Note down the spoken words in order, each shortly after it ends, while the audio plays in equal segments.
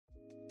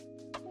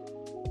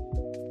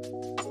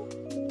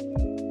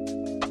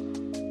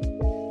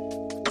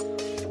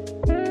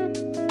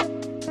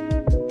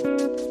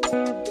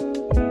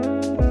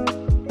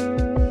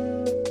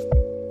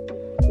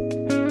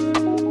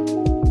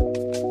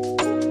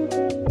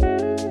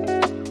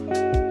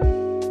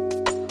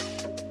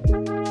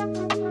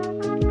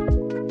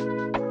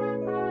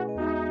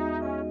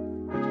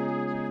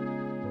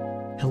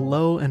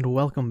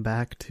welcome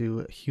back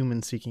to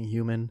Human Seeking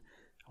Human.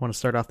 I want to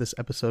start off this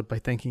episode by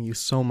thanking you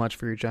so much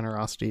for your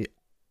generosity.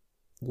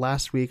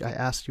 Last week, I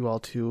asked you all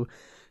to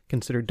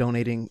consider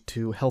donating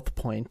to Health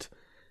Point,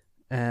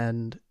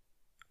 and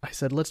I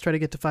said, let's try to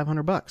get to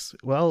 $500.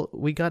 Well,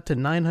 we got to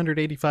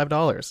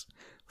 $985.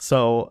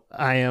 So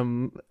I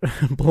am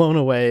blown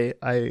away.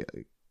 I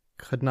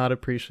could not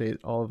appreciate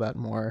all of that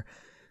more.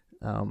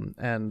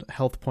 And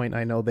Health Point,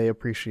 I know they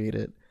appreciate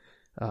it.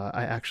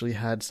 I actually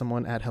had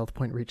someone at Health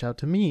Point reach out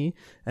to me,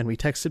 and we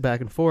texted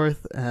back and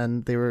forth,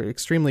 and they were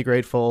extremely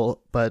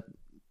grateful, but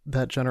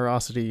that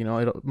generosity,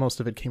 most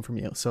of it came from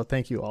you. So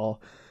thank you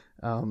all.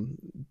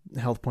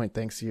 Health Point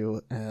thanks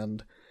you,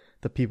 and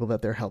the people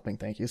that they're helping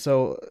thank you.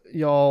 So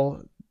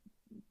y'all,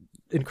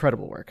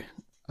 incredible work.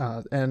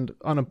 And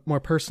on a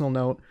more personal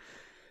note,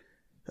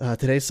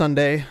 today's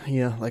Sunday.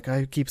 Like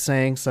I keep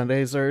saying,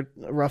 Sundays are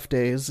rough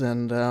days.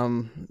 And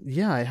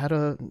I had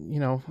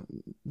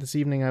this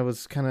evening I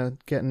was kind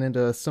of getting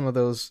into some of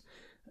those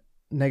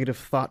negative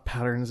thought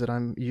patterns that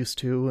I'm used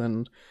to,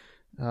 and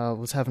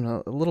was having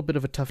a little bit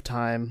of a tough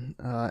time.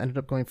 Ended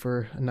up going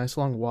for a nice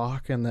long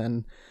walk, and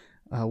then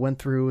went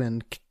through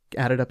and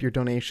added up your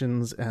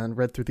donations and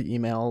read through the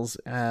emails,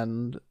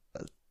 and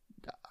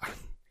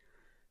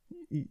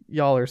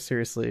y'all are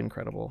seriously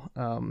incredible.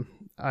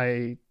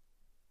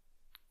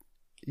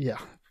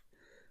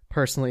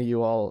 Personally,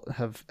 you all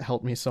have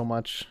helped me so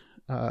much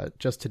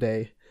just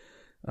today.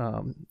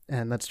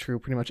 And that's true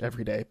pretty much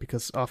every day,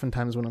 because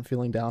oftentimes when I'm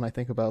feeling down, I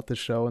think about this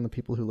show and the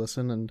people who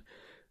listen and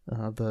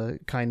the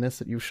kindness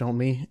that you've shown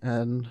me.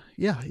 And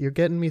yeah, you're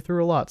getting me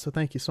through a lot. So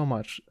thank you so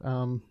much.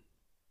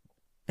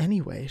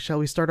 Anyway, shall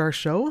we start our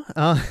show?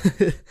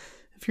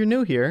 If you're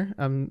new here,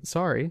 I'm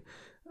sorry.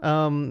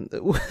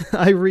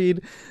 I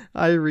read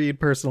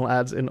personal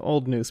ads in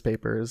old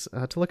newspapers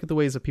to look at the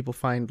ways that people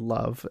find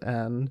love,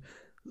 and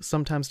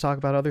sometimes talk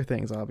about other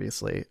things,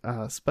 obviously.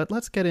 But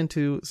let's get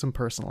into some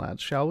personal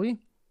ads, shall we?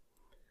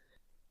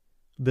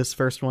 This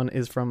first one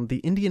is from the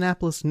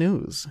Indianapolis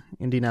News,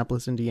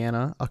 Indianapolis,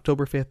 Indiana,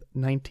 October 5th,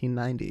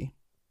 1990.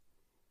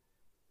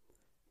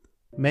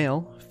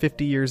 Male,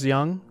 50 years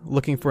young,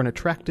 looking for an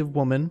attractive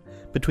woman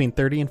between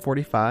 30 and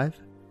 45,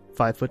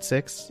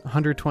 5'6",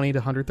 120 to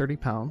 130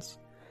 pounds.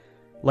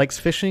 Likes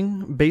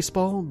fishing,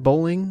 baseball,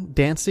 bowling,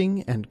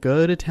 dancing, and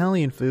good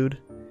Italian food.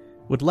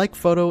 Would like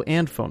photo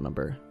and phone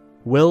number.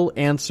 Will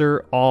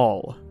answer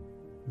all.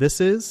 This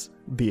is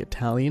the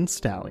Italian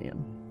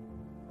Stallion.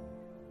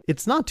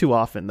 It's not too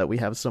often that we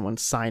have someone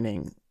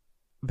signing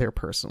their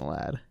personal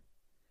ad.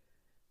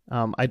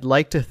 I'd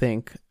like to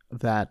think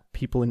that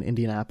people in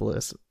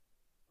Indianapolis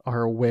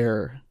are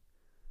aware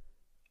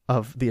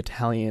of the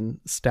Italian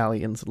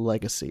Stallion's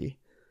legacy.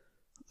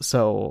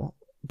 So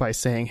by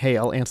saying, hey,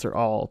 I'll answer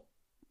all,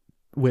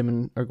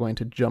 women are going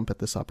to jump at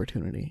this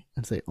opportunity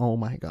and say, oh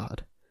my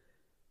God,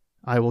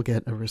 I will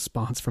get a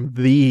response from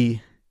the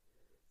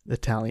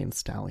Italian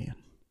Stallion.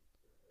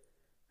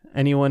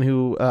 Anyone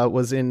who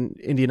was in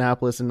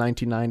Indianapolis in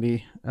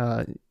 1990,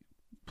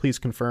 please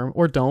confirm,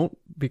 or don't,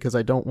 because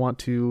I don't want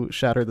to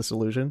shatter this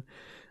illusion.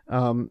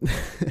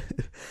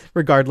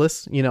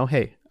 Regardless,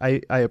 hey,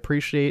 I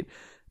appreciate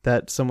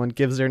that someone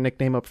gives their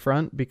nickname up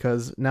front,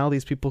 because now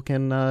these people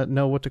can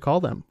know what to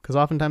call them, because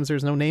oftentimes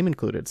there's no name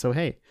included. So,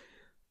 hey,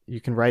 you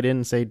can write in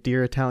and say,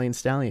 Dear Italian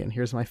Stallion,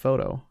 here's my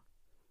photo.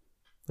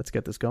 Let's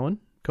get this going.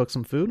 Cook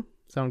some food.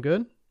 Sound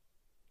good?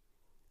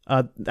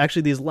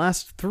 Actually, these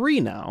last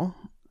three now,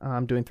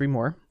 I'm doing three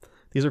more.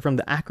 These are from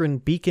the Akron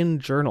Beacon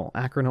Journal,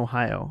 Akron,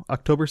 Ohio,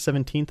 October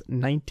 17th,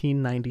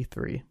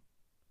 1993.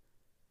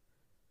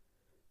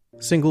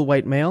 Single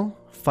white male,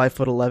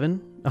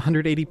 5'11",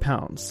 180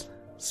 pounds.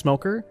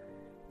 Smoker,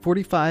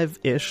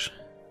 45-ish.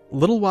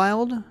 Little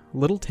wild,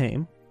 little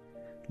tame.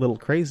 Little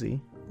crazy,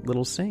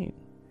 little sane.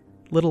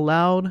 Little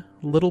loud,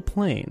 little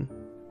plain.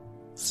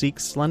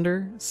 Seeks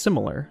slender,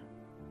 similar.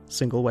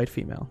 Single white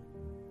female.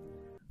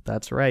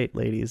 That's right,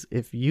 ladies.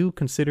 If you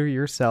consider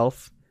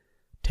yourself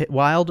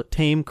wild,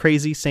 tame,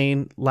 crazy,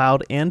 sane,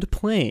 loud, and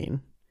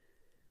plain,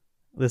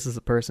 this is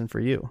a person for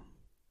you.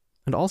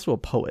 And also a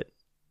poet.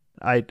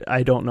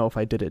 I don't know if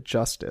I did it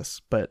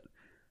justice, but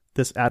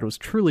this ad was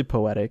truly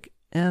poetic.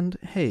 And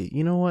hey,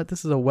 you know what?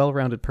 This is a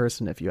well-rounded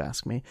person, if you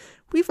ask me.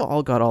 We've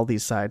all got all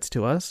these sides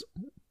to us.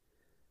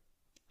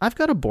 I've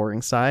got a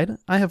boring side.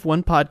 I have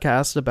one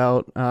podcast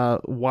about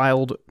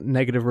wild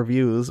negative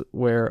reviews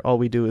where all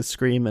we do is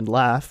scream and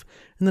laugh.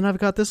 And then I've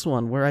got this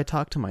one where I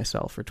talk to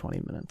myself for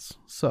 20 minutes.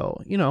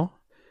 So,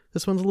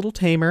 this one's a little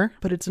tamer,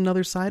 but it's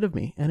another side of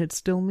me, and it's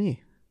still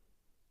me.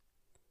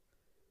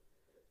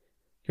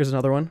 Here's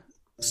another one.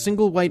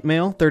 Single white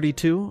male,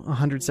 32,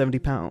 170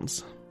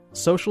 pounds.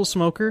 Social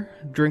smoker,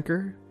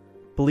 drinker,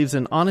 believes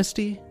in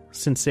honesty,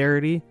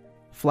 sincerity,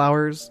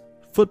 flowers,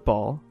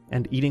 football,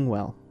 and eating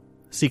well.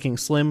 Seeking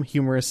slim,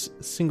 humorous,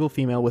 single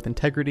female with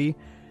integrity,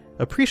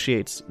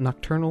 appreciates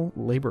nocturnal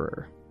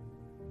laborer.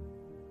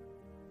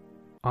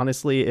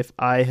 Honestly, if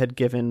I had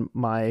given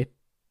my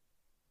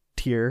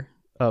tier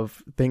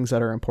of things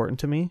that are important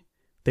to me,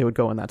 they would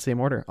go in that same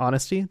order.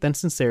 Honesty, then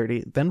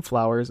sincerity, then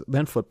flowers,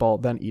 then football,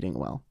 then eating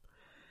well.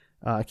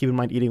 Keep in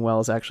mind, eating well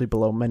is actually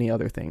below many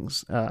other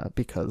things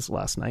because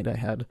last night I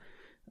had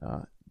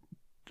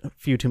a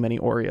few too many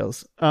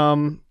Oreos.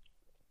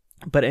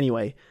 But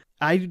anyway,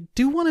 I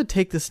do want to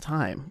take this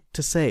time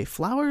to say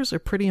flowers are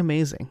pretty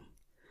amazing.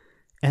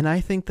 And I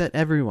think that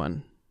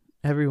everyone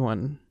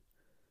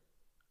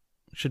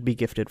should be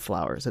gifted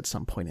flowers at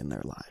some point in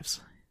their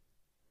lives.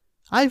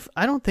 I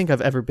don't think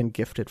I've ever been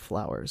gifted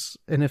flowers.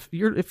 And if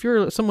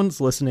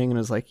someone's listening and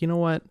is like, you know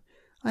what?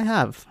 I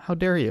have. How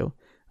dare you?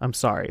 I'm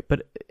sorry.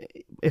 But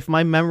if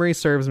my memory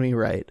serves me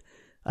right,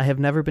 I have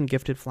never been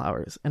gifted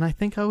flowers. And I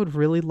think I would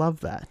really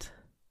love that.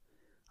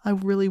 I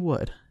really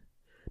would.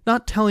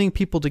 Not telling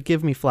people to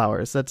give me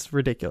flowers. That's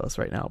ridiculous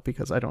right now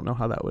because I don't know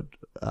how that would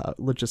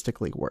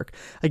logistically work.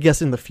 I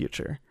guess in the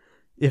future.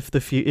 If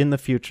in the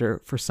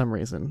future, for some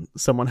reason,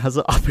 someone has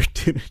an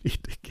opportunity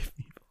to give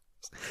me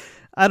flowers.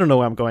 I don't know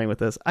where I'm going with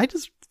this. I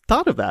just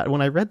thought of that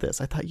when I read this.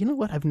 I thought, you know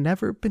what? I've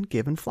never been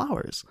given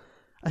flowers.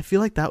 I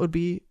feel like that would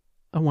be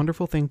a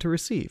wonderful thing to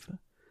receive.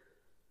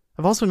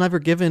 I've also never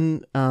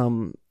given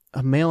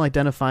a male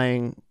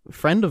identifying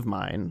friend of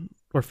mine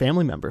or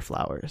family member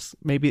flowers.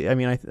 Maybe, I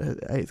mean,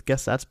 I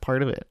guess that's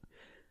part of it.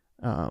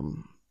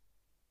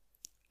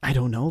 I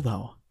don't know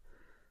though,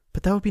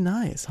 but that would be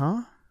nice,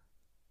 huh?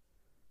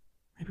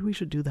 Maybe we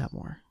should do that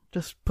more.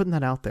 Just putting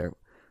that out there.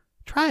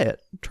 Try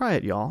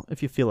it, y'all,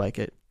 if you feel like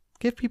it.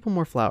 Give people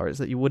more flowers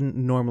that you wouldn't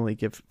normally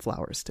give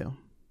flowers to.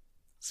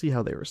 See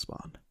how they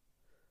respond.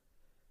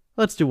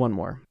 Let's do one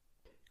more.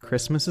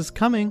 Christmas is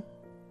coming.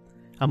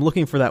 I'm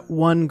looking for that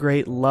one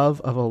great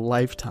love of a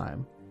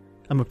lifetime.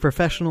 I'm a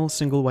professional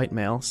single white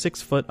male,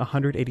 6 foot,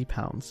 180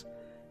 pounds.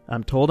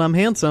 I'm told I'm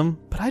handsome,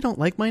 but I don't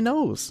like my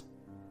nose.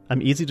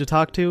 I'm easy to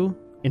talk to,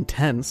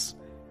 intense,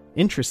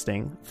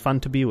 interesting,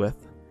 fun to be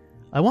with.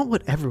 I want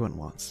what everyone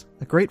wants.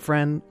 A great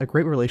friend, a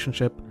great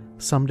relationship,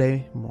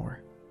 someday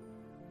more.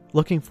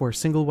 Looking for a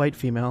single white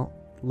female,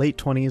 late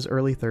 20s,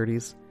 early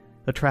 30s,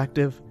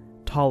 attractive,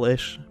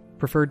 tallish,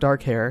 prefer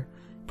dark hair,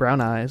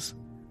 brown eyes,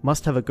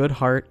 must have a good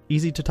heart,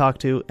 easy to talk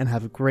to, and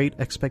have great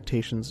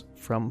expectations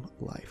from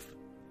life.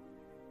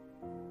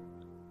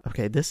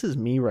 Okay, this is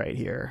me right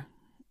here.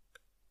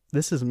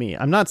 This is me.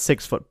 I'm not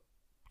 6 foot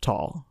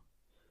tall.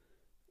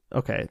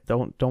 Okay,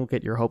 don't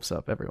get your hopes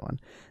up, everyone.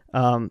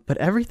 But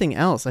everything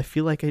else, I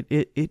feel like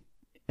it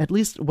at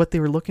least what they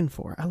were looking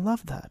for. I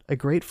love that. A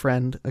great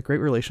friend, a great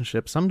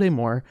relationship, someday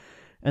more,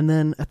 and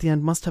then at the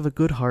end, must have a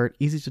good heart,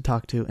 easy to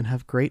talk to, and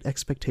have great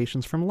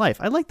expectations from life.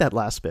 I like that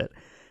last bit.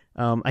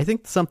 I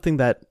think something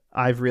that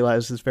I've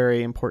realized is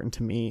very important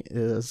to me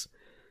is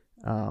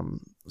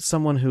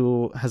someone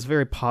who has a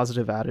very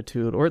positive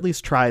attitude, or at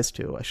least tries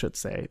to, I should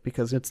say,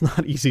 because it's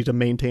not easy to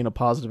maintain a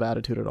positive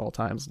attitude at all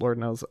times. Lord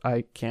knows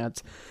I can't.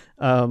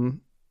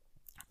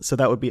 So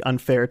that would be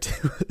unfair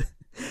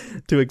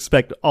to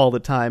expect all the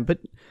time. But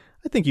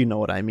I think you know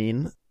what I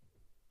mean.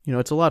 You know,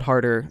 it's a lot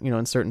harder,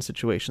 in certain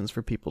situations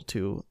for people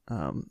to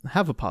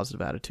have a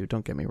positive attitude,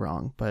 don't get me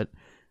wrong, but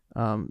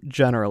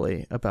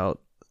generally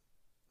about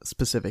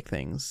specific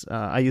things.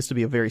 I used to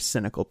be a very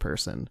cynical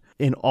person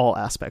in all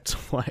aspects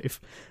of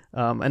life.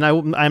 And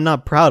I'm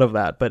not proud of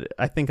that, but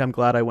I think I'm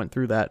glad I went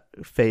through that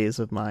phase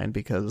of mine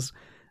because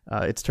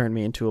it's turned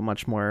me into a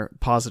much more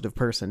positive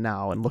person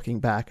now. And looking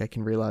back, I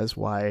can realize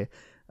why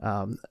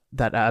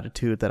that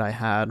attitude that I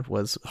had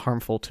was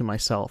harmful to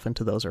myself and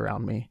to those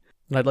around me.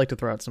 And I'd like to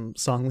throw out some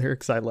song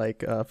lyrics I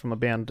like from a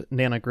band,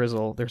 Nana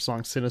Grizzle, their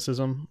song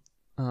Cynicism,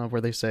 where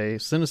they say,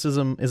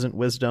 "Cynicism isn't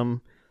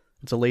wisdom.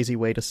 It's a lazy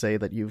way to say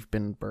that you've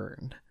been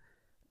burned."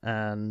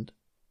 And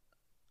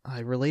I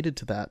related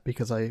to that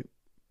because I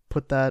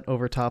put that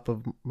over top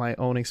of my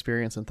own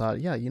experience and thought,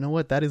 yeah, you know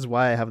what? That is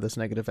why I have this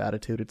negative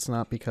attitude. It's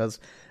not because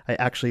I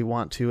actually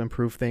want to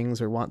improve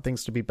things or want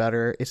things to be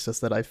better. It's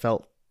just that I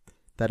felt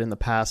that in the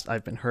past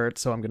I've been hurt,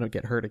 so I'm going to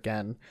get hurt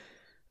again.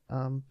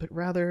 But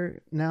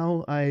rather,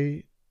 now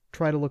I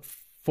try to look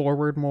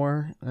forward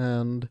more,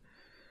 and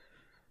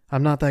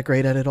I'm not that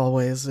great at it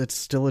always. It's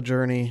still a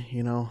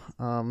journey,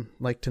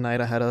 like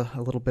tonight I had a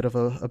little bit of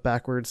a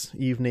backwards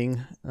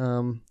evening.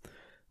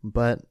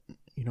 But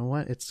you know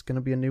what? It's going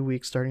to be a new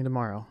week starting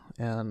tomorrow,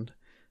 and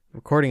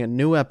recording a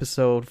new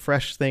episode,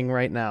 fresh thing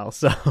right now.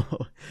 So,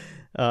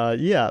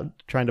 yeah,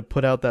 trying to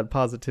put out that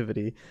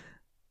positivity.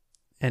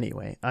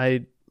 Anyway,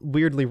 I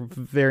weirdly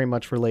very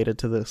much related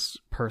to this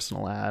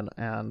personal ad.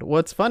 And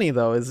what's funny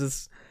though is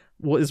this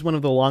is one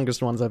of the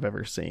longest ones I've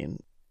ever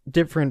seen.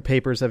 Different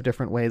papers have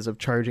different ways of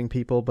charging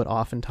people, but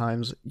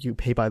oftentimes you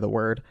pay by the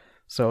word.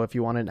 So if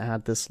you want an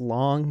ad this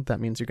long, that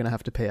means you're going to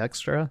have to pay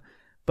extra.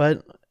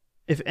 But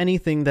if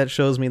anything, that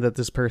shows me that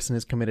this person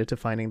is committed to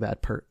finding that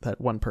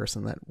one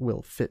person that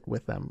will fit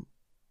with them.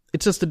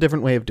 It's just a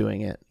different way of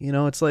doing it.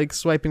 It's like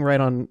swiping right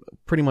on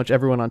pretty much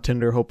everyone on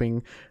Tinder,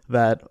 hoping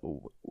that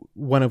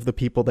one of the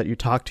people that you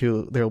talk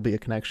to, there will be a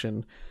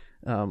connection.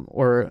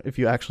 Or if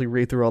you actually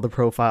read through all the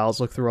profiles,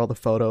 look through all the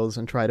photos,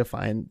 and try to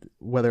find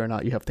whether or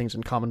not you have things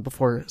in common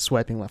before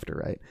swiping left or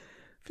right.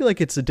 I feel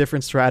like it's a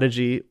different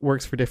strategy,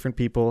 works for different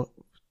people.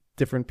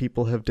 Different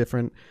people have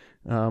different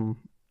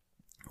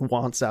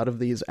wants out of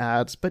these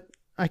ads, but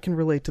I can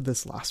relate to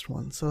this last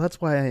one, so that's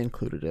why I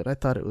included it. I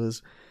thought it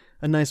was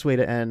a nice way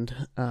to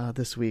end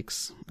this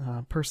week's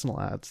personal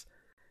ads.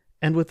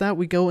 And with that,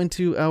 we go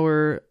into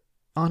our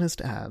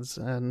honest ads,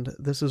 and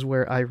this is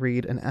where I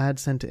read an ad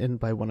sent in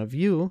by one of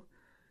you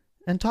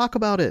and talk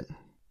about it.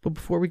 But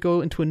before we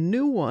go into a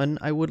new one,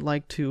 I would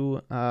like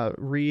to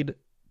read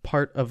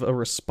part of a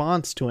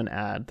response to an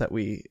ad that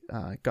we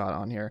got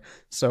on here.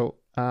 So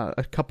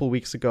a couple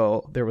weeks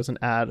ago, there was an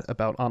ad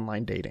about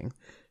online dating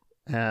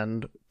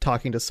and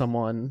talking to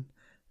someone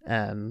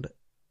and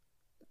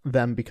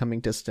them becoming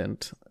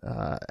distant,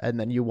 and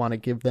then you want to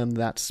give them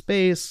that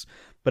space,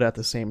 but at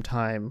the same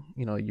time,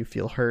 you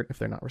feel hurt if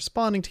they're not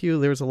responding to you.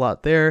 There's a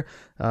lot there.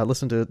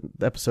 Listen to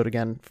the episode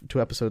again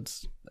 2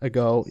 episodes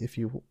ago if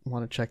you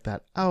want to check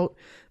that out.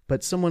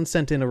 But someone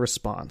sent in a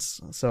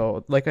response.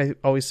 So like I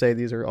always say,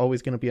 these are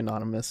always going to be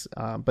anonymous,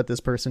 but this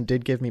person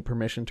did give me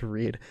permission to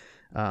read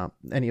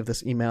any of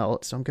this email,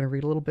 so I'm going to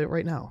read a little bit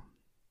right now.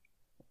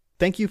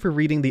 Thank you for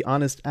reading the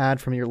honest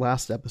ad from your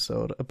last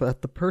episode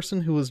about the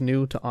person who was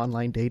new to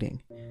online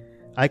dating.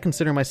 I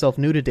consider myself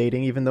new to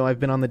dating, even though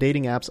I've been on the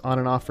dating apps on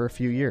and off for a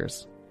few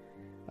years.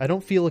 I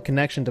don't feel a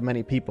connection to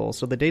many people,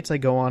 so the dates I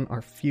go on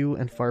are few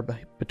and far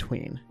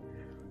between.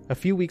 A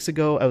few weeks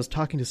ago, I was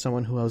talking to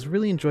someone who I was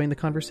really enjoying the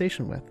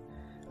conversation with.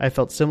 I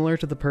felt similar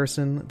to the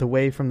person the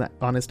way from the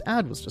honest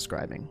ad was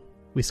describing.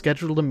 We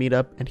scheduled a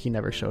meetup, and he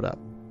never showed up.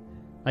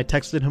 I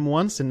texted him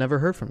once and never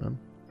heard from him.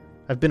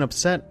 I've been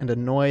upset and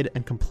annoyed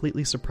and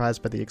completely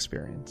surprised by the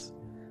experience.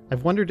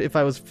 I've wondered if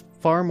I was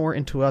far more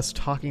into us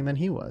talking than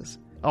he was.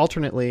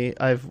 Alternately,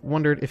 I've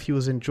wondered if he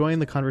was enjoying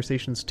the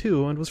conversations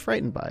too and was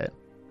frightened by it.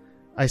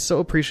 I so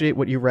appreciate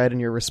what you read in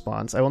your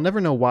response. I will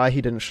never know why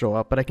he didn't show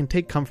up, but I can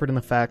take comfort in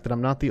the fact that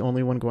I'm not the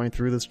only one going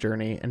through this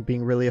journey and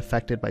being really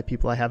affected by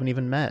people I haven't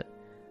even met.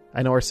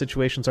 I know our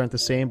situations aren't the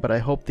same, but I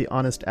hope the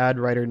honest ad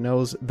writer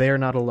knows they are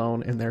not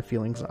alone in their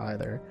feelings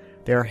either.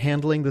 They are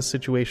handling this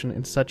situation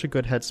in such a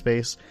good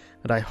headspace,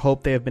 and I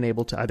hope they have been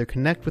able to either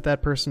connect with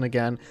that person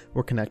again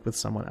or connect with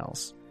someone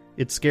else.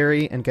 It's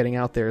scary and getting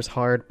out there is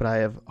hard, but I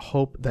have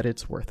hope that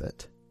it's worth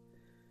it.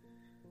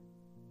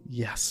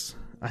 Yes,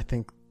 I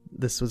think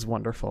this was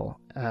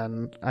wonderful,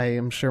 and I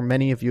am sure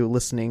many of you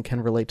listening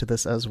can relate to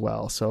this as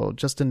well. So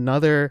just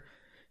another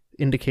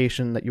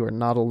indication that you are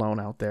not alone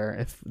out there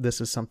if this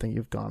is something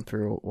you've gone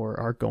through or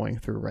are going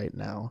through right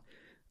now.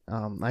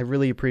 I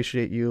really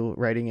appreciate you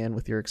writing in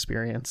with your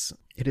experience.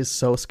 It is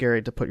so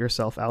scary to put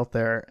yourself out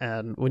there,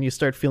 and when you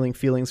start feeling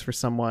feelings for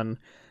someone,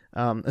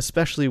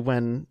 especially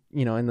when,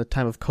 in the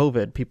time of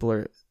COVID, people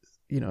are,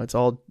 it's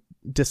all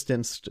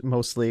distanced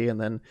mostly, and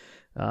then,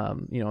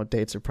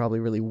 dates are probably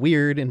really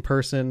weird in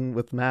person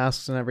with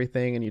masks and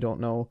everything, and you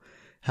don't know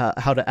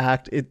how to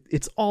act.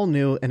 It's all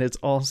new and it's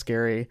all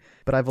scary,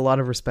 but I have a lot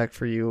of respect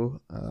for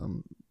you,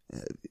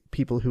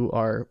 people who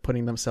are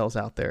putting themselves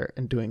out there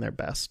and doing their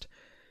best,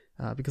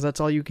 because that's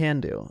all you can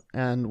do.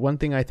 And one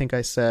thing I think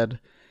I said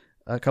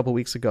a couple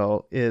weeks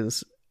ago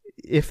is,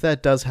 if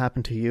that does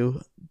happen to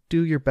you,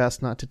 do your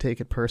best not to take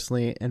it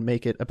personally and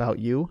make it about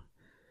you.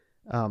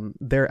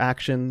 Their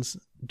actions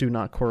do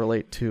not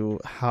correlate to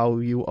how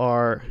you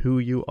are, who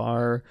you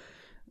are.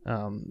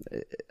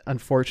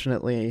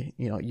 Unfortunately,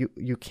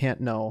 you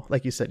can't know,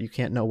 like you said, you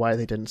can't know why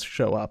they didn't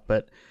show up,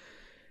 but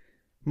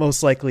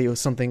most likely it was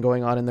something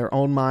going on in their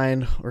own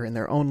mind or in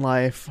their own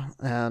life.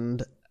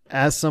 And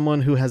as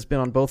someone who has been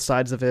on both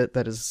sides of it,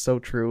 that is so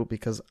true,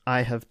 because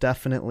I have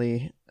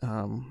definitely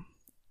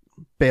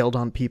bailed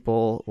on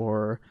people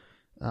or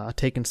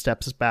taken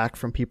steps back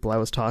from people I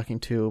was talking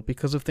to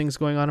because of things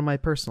going on in my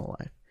personal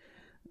life.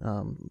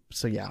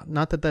 So yeah,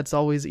 not that that's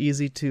always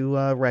easy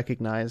to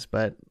recognize,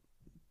 but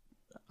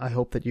I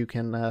hope that you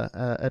can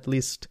at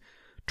least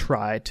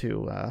try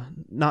to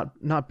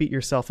not beat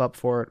yourself up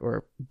for it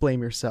or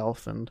blame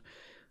yourself, and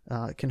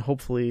can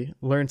hopefully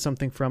learn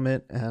something from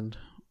it and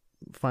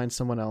find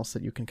someone else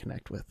that you can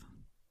connect with.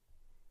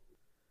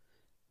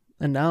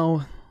 And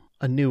now,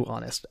 a new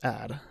honest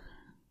ad.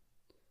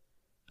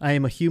 I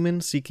am a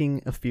human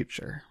seeking a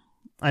future.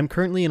 I'm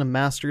currently in a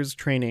master's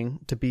training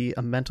to be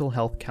a mental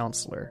health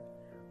counselor.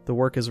 The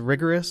work is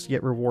rigorous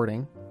yet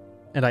rewarding,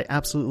 and I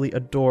absolutely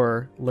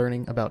adore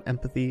learning about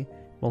empathy,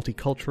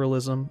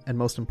 multiculturalism, and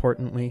most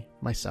importantly,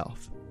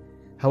 myself.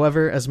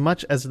 However, as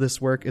much as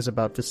this work is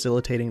about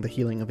facilitating the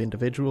healing of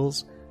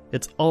individuals,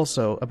 it's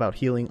also about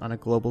healing on a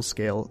global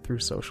scale through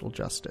social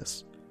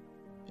justice.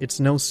 It's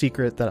no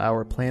secret that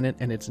our planet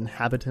and its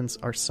inhabitants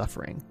are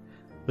suffering.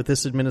 With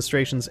this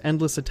administration's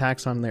endless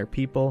attacks on their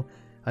people,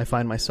 I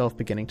find myself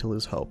beginning to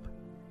lose hope.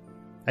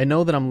 I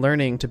know that I'm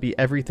learning to be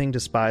everything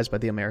despised by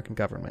the American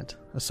government: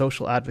 a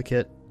social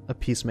advocate, a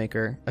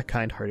peacemaker, a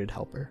kind-hearted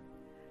helper.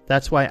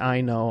 That's why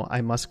I know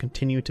I must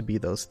continue to be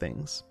those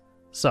things.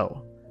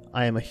 So,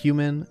 I am a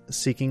human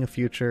seeking a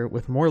future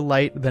with more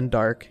light than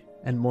dark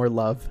and more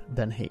love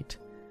than hate.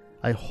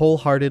 I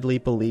wholeheartedly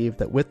believe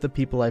that with the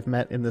people I've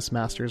met in this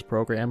master's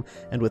program,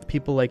 and with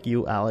people like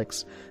you,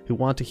 Alex, who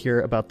want to hear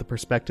about the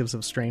perspectives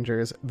of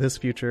strangers, this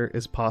future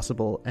is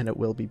possible and it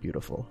will be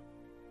beautiful.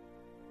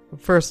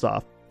 First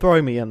off,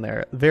 throwing me in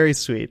there. Very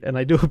sweet, and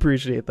I do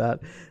appreciate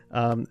that.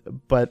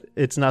 But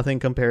it's nothing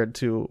compared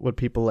to what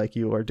people like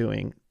you are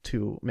doing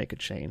to make a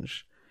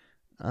change.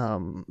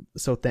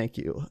 So thank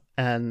you.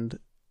 And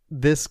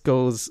this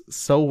goes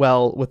so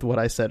well with what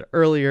I said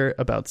earlier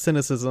about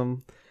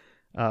cynicism,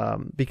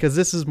 because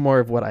this is more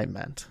of what I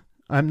meant.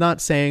 I'm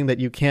not saying that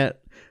you can't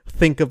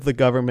think of the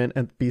government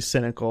and be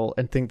cynical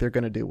and think they're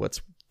going to do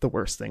what's the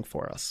worst thing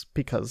for us,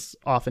 because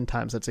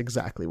oftentimes that's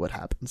exactly what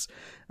happens.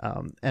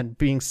 And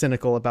being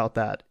cynical about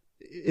that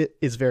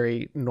is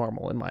very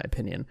normal, in my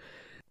opinion.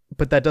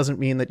 But that doesn't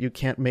mean that you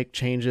can't make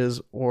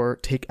changes or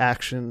take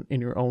action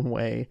in your own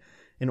way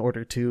in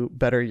order to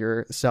better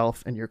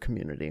yourself and your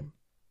community.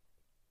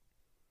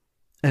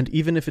 And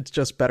even if it's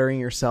just bettering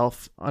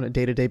yourself on a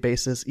day-to-day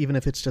basis, even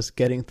if it's just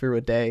getting through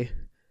a day,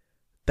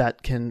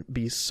 that can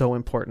be so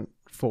important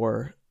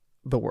for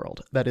the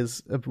world. That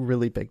is a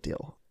really big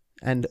deal.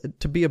 And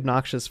to be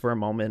obnoxious for a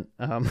moment,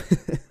 I'm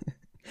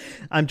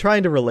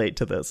trying to relate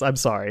to this. I'm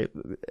sorry.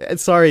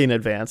 Sorry in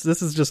advance.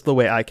 This is just the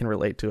way I can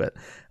relate to it.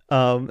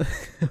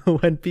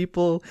 When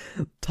people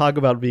talk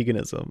about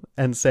veganism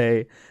and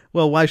say,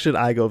 well, why should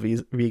I go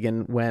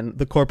vegan when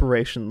the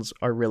corporations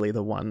are really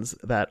the ones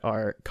that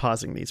are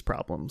causing these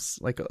problems,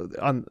 like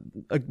on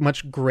a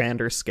much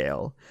grander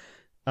scale?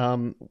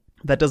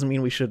 That doesn't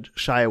mean we should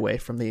shy away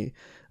from the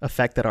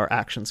effect that our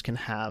actions can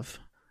have.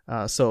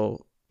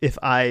 So if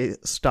I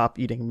stop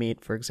eating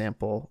meat, for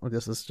example,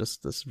 this is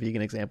just this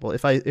vegan example.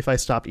 If I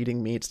stop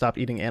eating meat, stop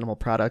eating animal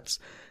products,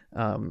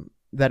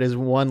 that is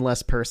one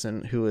less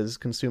person who is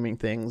consuming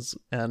things.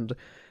 And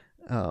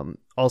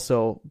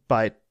also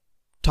by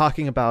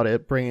talking about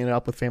it, bringing it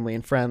up with family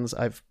and friends,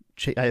 I've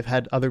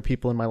had other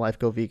people in my life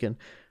go vegan,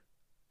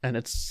 and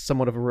it's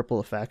somewhat of a ripple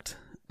effect.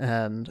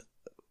 And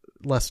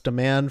less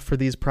demand for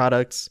these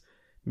products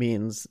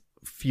means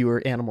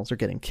fewer animals are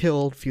getting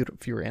killed,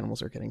 fewer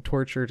animals are getting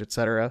tortured,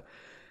 etc.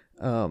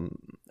 And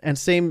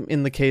same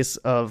in the case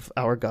of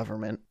our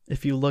government.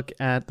 If you look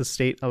at the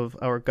state of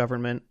our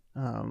government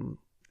and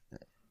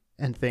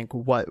think,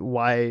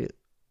 why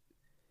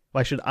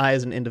should I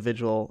as an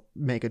individual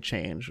make a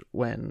change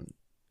when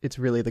it's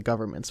really the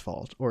government's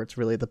fault, or it's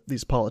really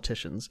these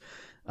politicians?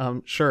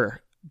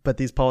 Sure, but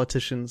these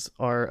politicians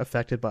are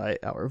affected by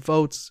our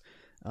votes.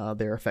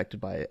 They're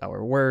affected by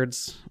our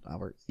words,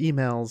 our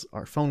emails,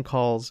 our phone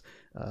calls,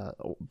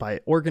 by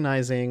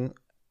organizing,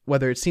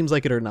 whether it seems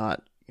like it or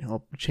not.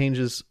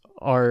 Changes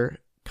are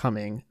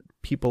coming.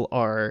 People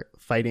are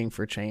fighting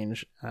for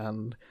change,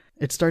 and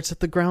it starts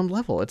at the ground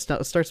level. It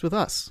starts with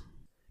us.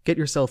 Get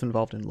yourself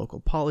involved in local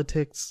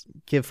politics.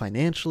 Give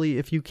financially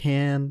if you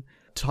can.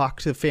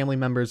 Talk to family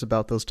members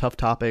about those tough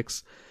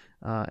topics,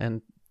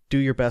 and do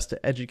your best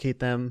to educate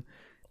them.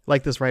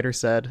 Like this writer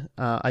said,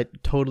 I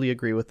totally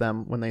agree with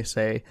them when they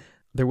say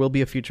there will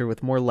be a future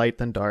with more light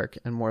than dark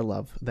and more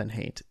love than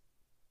hate.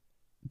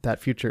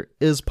 That future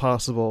is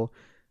possible,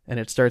 and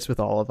it starts with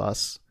all of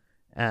us.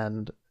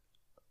 And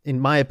in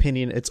my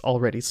opinion, it's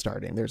already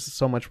starting. There's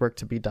so much work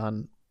to be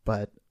done,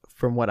 but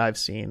from what I've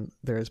seen,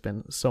 there has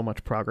been so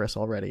much progress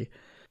already.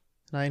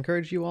 And I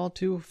encourage you all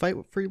to fight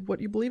for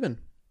what you believe in.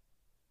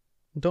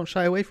 Don't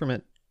shy away from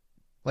it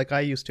like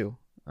I used to.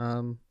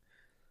 It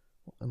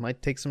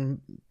might take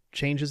some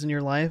changes in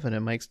your life, and it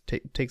might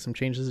take some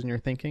changes in your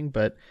thinking,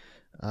 but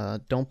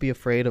don't be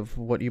afraid of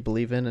what you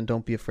believe in, and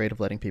don't be afraid of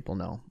letting people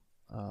know.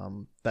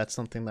 That's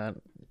something that,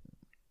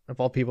 of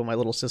all people, my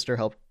little sister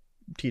helped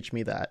teach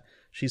me that.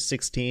 She's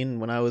 16.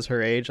 When I was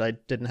her age, I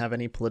didn't have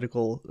any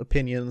political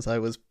opinions. I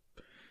was,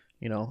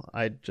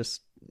 I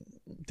just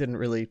didn't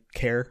really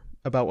care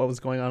about what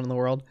was going on in the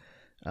world.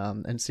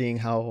 And seeing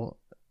how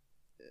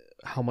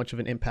much of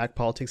an impact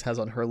politics has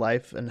on her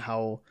life, and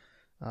how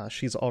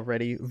she's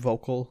already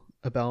vocal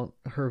about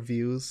her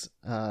views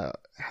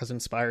has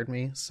inspired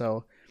me.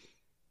 So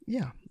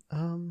yeah,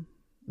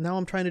 now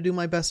I'm trying to do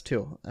my best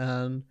too,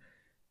 and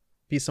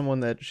be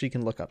someone that she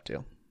can look up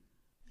to,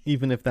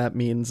 even if that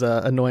means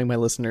annoying my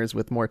listeners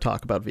with more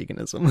talk about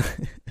veganism.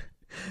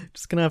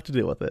 Just gonna have to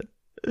deal with it.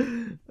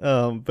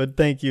 But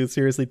thank you,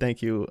 seriously,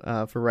 thank you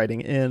for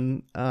writing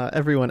in.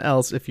 Everyone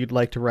else, if you'd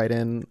like to write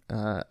in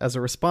as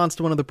a response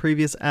to one of the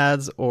previous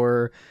ads,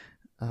 or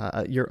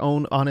your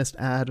own honest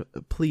ad,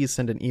 please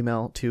send an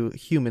email to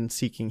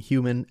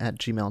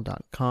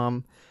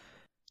humanseekinghuman@gmail.com.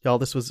 Y'all,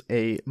 this was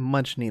a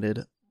much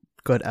needed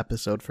good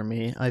episode for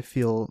me. I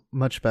feel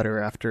much better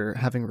after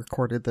having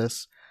recorded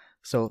this.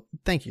 So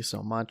thank you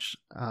so much.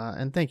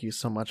 And thank you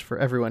so much for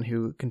everyone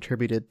who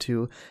contributed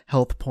to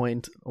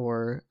HealthPoint,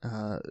 or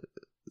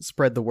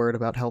spread the word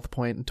about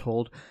HealthPoint and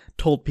told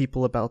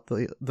people about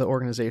the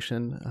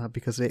organization,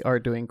 because they are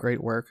doing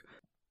great work.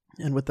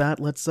 And with that,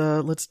 let's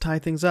tie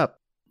things up.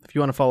 If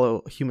you want to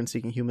follow Human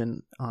Seeking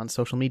Human on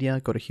social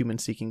media, go to Human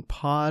Seeking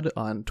Pod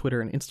on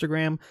Twitter and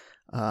Instagram.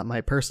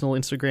 My personal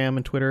Instagram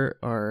and Twitter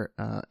are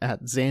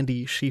at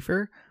Zandy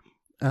Schiefer.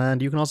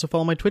 And you can also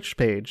follow my Twitch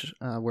page,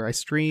 where I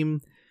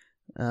stream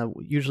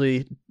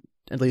usually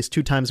at least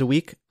 2 times a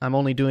week. I'm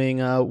only doing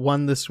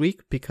one this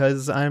week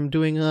because I'm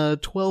doing a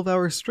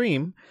 12-hour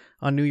stream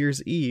on New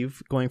Year's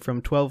Eve, going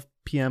from 12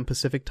 p.m.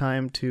 Pacific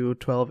time to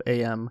 12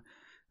 a.m.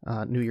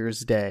 New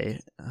Year's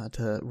Day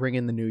to ring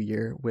in the new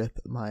year with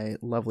my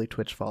lovely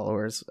Twitch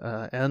followers.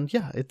 And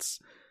yeah, it's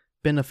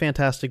been a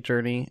fantastic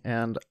journey,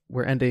 and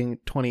we're ending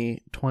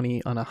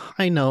 2020 on a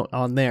high note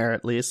on there,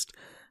 at least,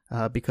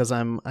 because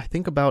I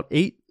think about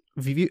 8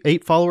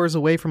 followers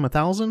away from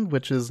 1,000,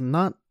 which is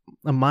not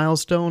a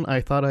milestone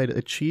I thought I'd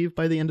achieve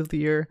by the end of the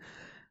year.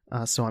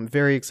 So I'm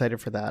very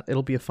excited for that.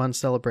 It'll be a fun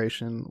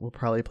celebration. We'll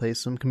probably play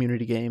some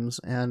community games,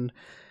 and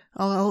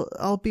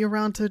I'll be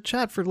around to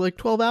chat for like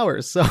 12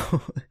 hours. So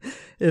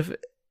if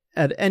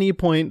at any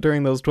point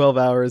during those 12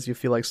 hours you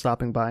feel like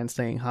stopping by and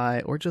saying hi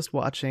or just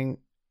watching,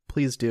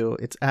 please do.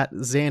 It's at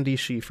Zandy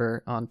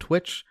Schiefer on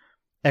Twitch,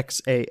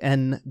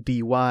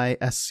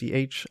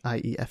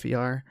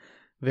 XANDYSCHIEFER.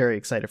 Very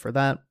excited for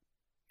that.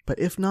 But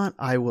if not,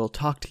 I will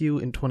talk to you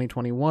in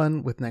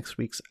 2021 with next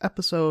week's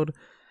episode.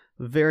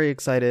 Very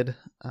excited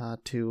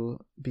to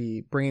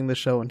be bringing the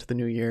show into the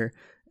new year,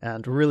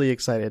 and really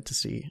excited to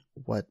see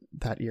what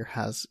that year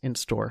has in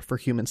store for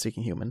Human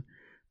Seeking Human.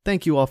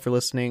 Thank you all for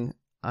listening.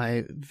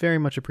 I very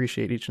much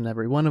appreciate each and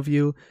every one of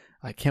you.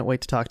 I can't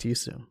wait to talk to you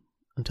soon.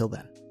 Until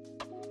then.